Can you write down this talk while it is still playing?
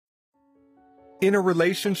In a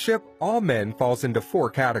relationship, all men falls into 4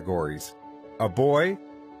 categories: a boy,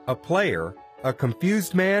 a player, a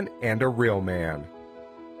confused man, and a real man.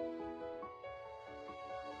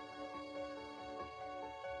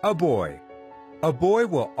 A boy. A boy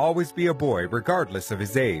will always be a boy regardless of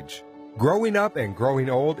his age. Growing up and growing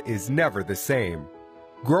old is never the same.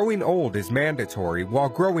 Growing old is mandatory, while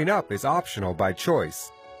growing up is optional by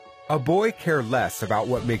choice. A boy cares less about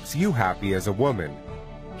what makes you happy as a woman.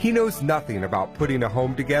 He knows nothing about putting a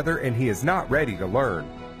home together, and he is not ready to learn.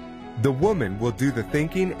 The woman will do the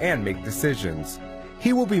thinking and make decisions.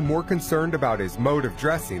 He will be more concerned about his mode of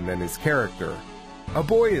dressing than his character. A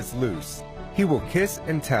boy is loose. He will kiss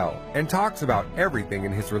and tell, and talks about everything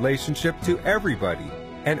in his relationship to everybody,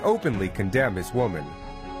 and openly condemn his woman.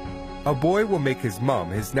 A boy will make his mom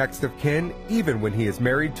his next of kin, even when he is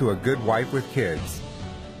married to a good wife with kids.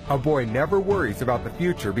 A boy never worries about the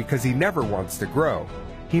future because he never wants to grow.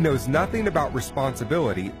 He knows nothing about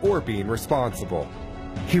responsibility or being responsible.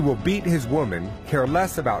 He will beat his woman, care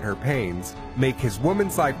less about her pains, make his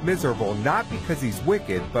woman's life miserable not because he's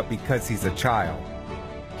wicked, but because he's a child.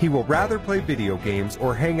 He will rather play video games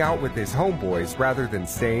or hang out with his homeboys rather than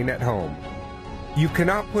staying at home. You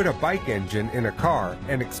cannot put a bike engine in a car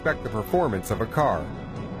and expect the performance of a car.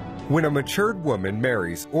 When a matured woman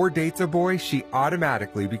marries or dates a boy, she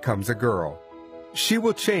automatically becomes a girl. She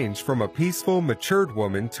will change from a peaceful, matured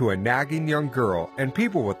woman to a nagging young girl, and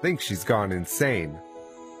people will think she's gone insane.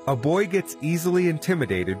 A boy gets easily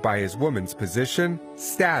intimidated by his woman's position,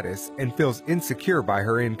 status, and feels insecure by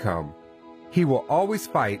her income. He will always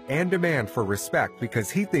fight and demand for respect because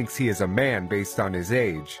he thinks he is a man based on his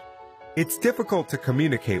age. It's difficult to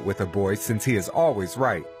communicate with a boy since he is always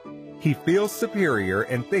right. He feels superior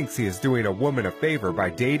and thinks he is doing a woman a favor by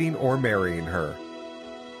dating or marrying her.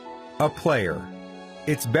 A player.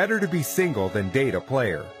 It's better to be single than date a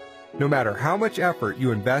player. No matter how much effort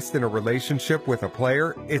you invest in a relationship with a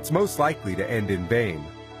player, it's most likely to end in vain.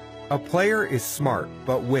 A player is smart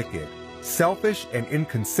but wicked, selfish and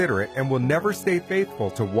inconsiderate, and will never stay faithful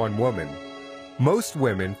to one woman. Most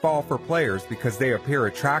women fall for players because they appear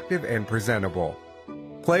attractive and presentable.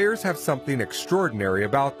 Players have something extraordinary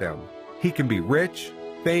about them. He can be rich,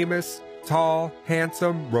 famous, tall,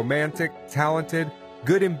 handsome, romantic, talented,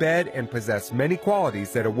 good in bed, and possess many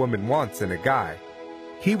qualities that a woman wants in a guy.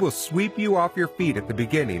 He will sweep you off your feet at the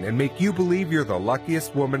beginning and make you believe you're the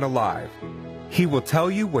luckiest woman alive. He will tell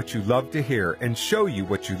you what you love to hear and show you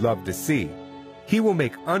what you love to see. He will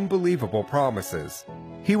make unbelievable promises.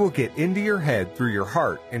 He will get into your head through your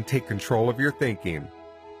heart and take control of your thinking.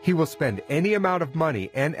 He will spend any amount of money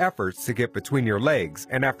and efforts to get between your legs,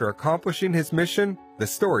 and after accomplishing his mission, the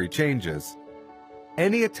story changes.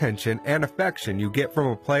 Any attention and affection you get from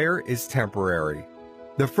a player is temporary.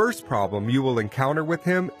 The first problem you will encounter with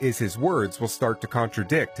him is his words will start to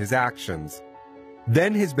contradict his actions.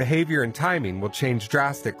 Then his behavior and timing will change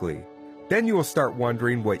drastically. Then you will start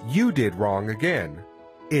wondering what you did wrong again.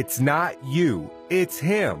 It's not you, it's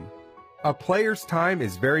him. A player's time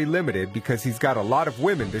is very limited because he's got a lot of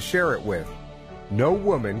women to share it with. No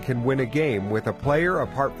woman can win a game with a player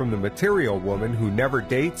apart from the material woman who never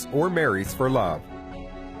dates or marries for love.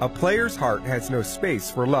 A player's heart has no space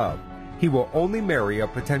for love. He will only marry a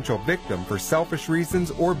potential victim for selfish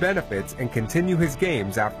reasons or benefits and continue his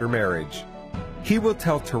games after marriage. He will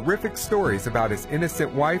tell terrific stories about his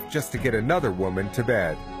innocent wife just to get another woman to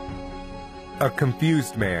bed. A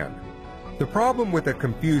confused man. The problem with a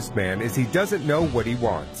confused man is he doesn't know what he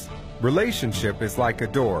wants. Relationship is like a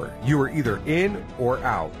door. You are either in or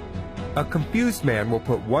out. A confused man will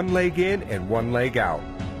put one leg in and one leg out.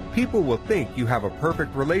 People will think you have a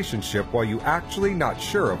perfect relationship while you actually not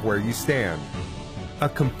sure of where you stand. A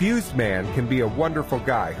confused man can be a wonderful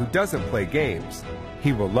guy who doesn't play games.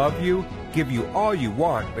 He will love you, give you all you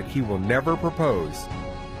want, but he will never propose.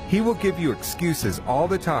 He will give you excuses all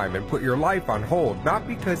the time and put your life on hold, not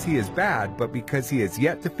because he is bad, but because he has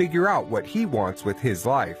yet to figure out what he wants with his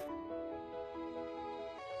life.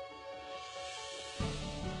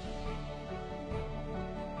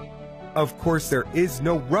 Of course, there is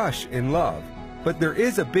no rush in love, but there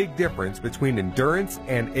is a big difference between endurance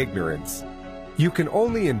and ignorance. You can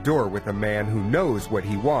only endure with a man who knows what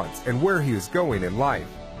he wants and where he is going in life.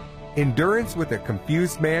 Endurance with a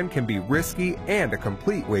confused man can be risky and a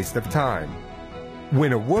complete waste of time.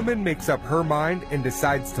 When a woman makes up her mind and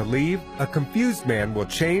decides to leave, a confused man will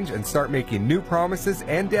change and start making new promises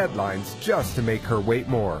and deadlines just to make her wait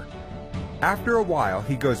more. After a while,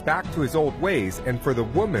 he goes back to his old ways, and for the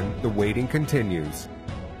woman, the waiting continues.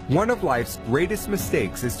 One of life's greatest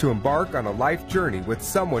mistakes is to embark on a life journey with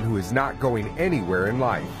someone who is not going anywhere in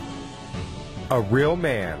life. A real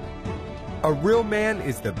man. A real man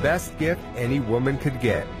is the best gift any woman could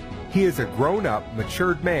get. He is a grown-up,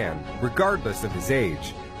 matured man, regardless of his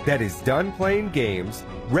age, that is done playing games,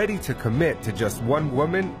 ready to commit to just one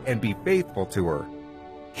woman and be faithful to her.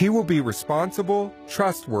 He will be responsible,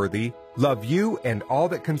 trustworthy, love you and all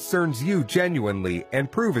that concerns you genuinely, and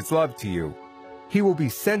prove his love to you. He will be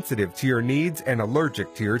sensitive to your needs and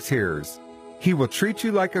allergic to your tears. He will treat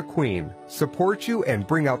you like a queen, support you, and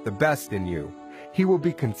bring out the best in you. He will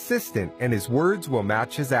be consistent, and his words will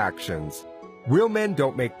match his actions. Real men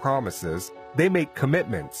don't make promises, they make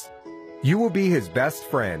commitments. You will be his best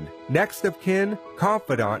friend, next of kin,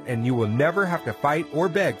 confidant, and you will never have to fight or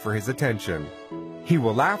beg for his attention. He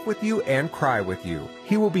will laugh with you and cry with you.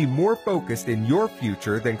 He will be more focused in your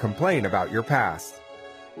future than complain about your past.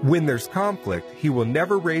 When there's conflict, he will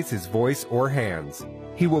never raise his voice or hands.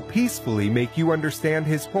 He will peacefully make you understand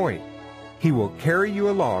his point. He will carry you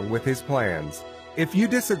along with his plans. If you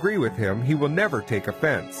disagree with him, he will never take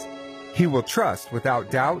offense. He will trust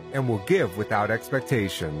without doubt and will give without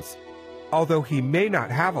expectations. Although he may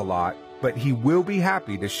not have a lot, but he will be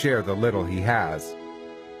happy to share the little he has.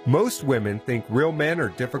 Most women think real men are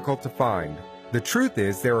difficult to find. The truth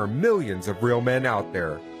is there are millions of real men out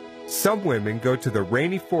there. Some women go to the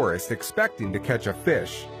rainy forest expecting to catch a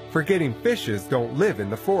fish, forgetting fishes don't live in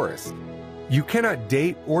the forest. You cannot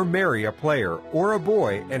date or marry a player or a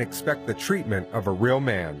boy and expect the treatment of a real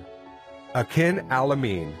man. Akin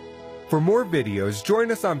Al-Amin. For more videos,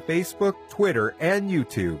 join us on Facebook, Twitter, and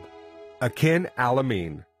YouTube. Akin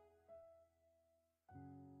Al-Amin.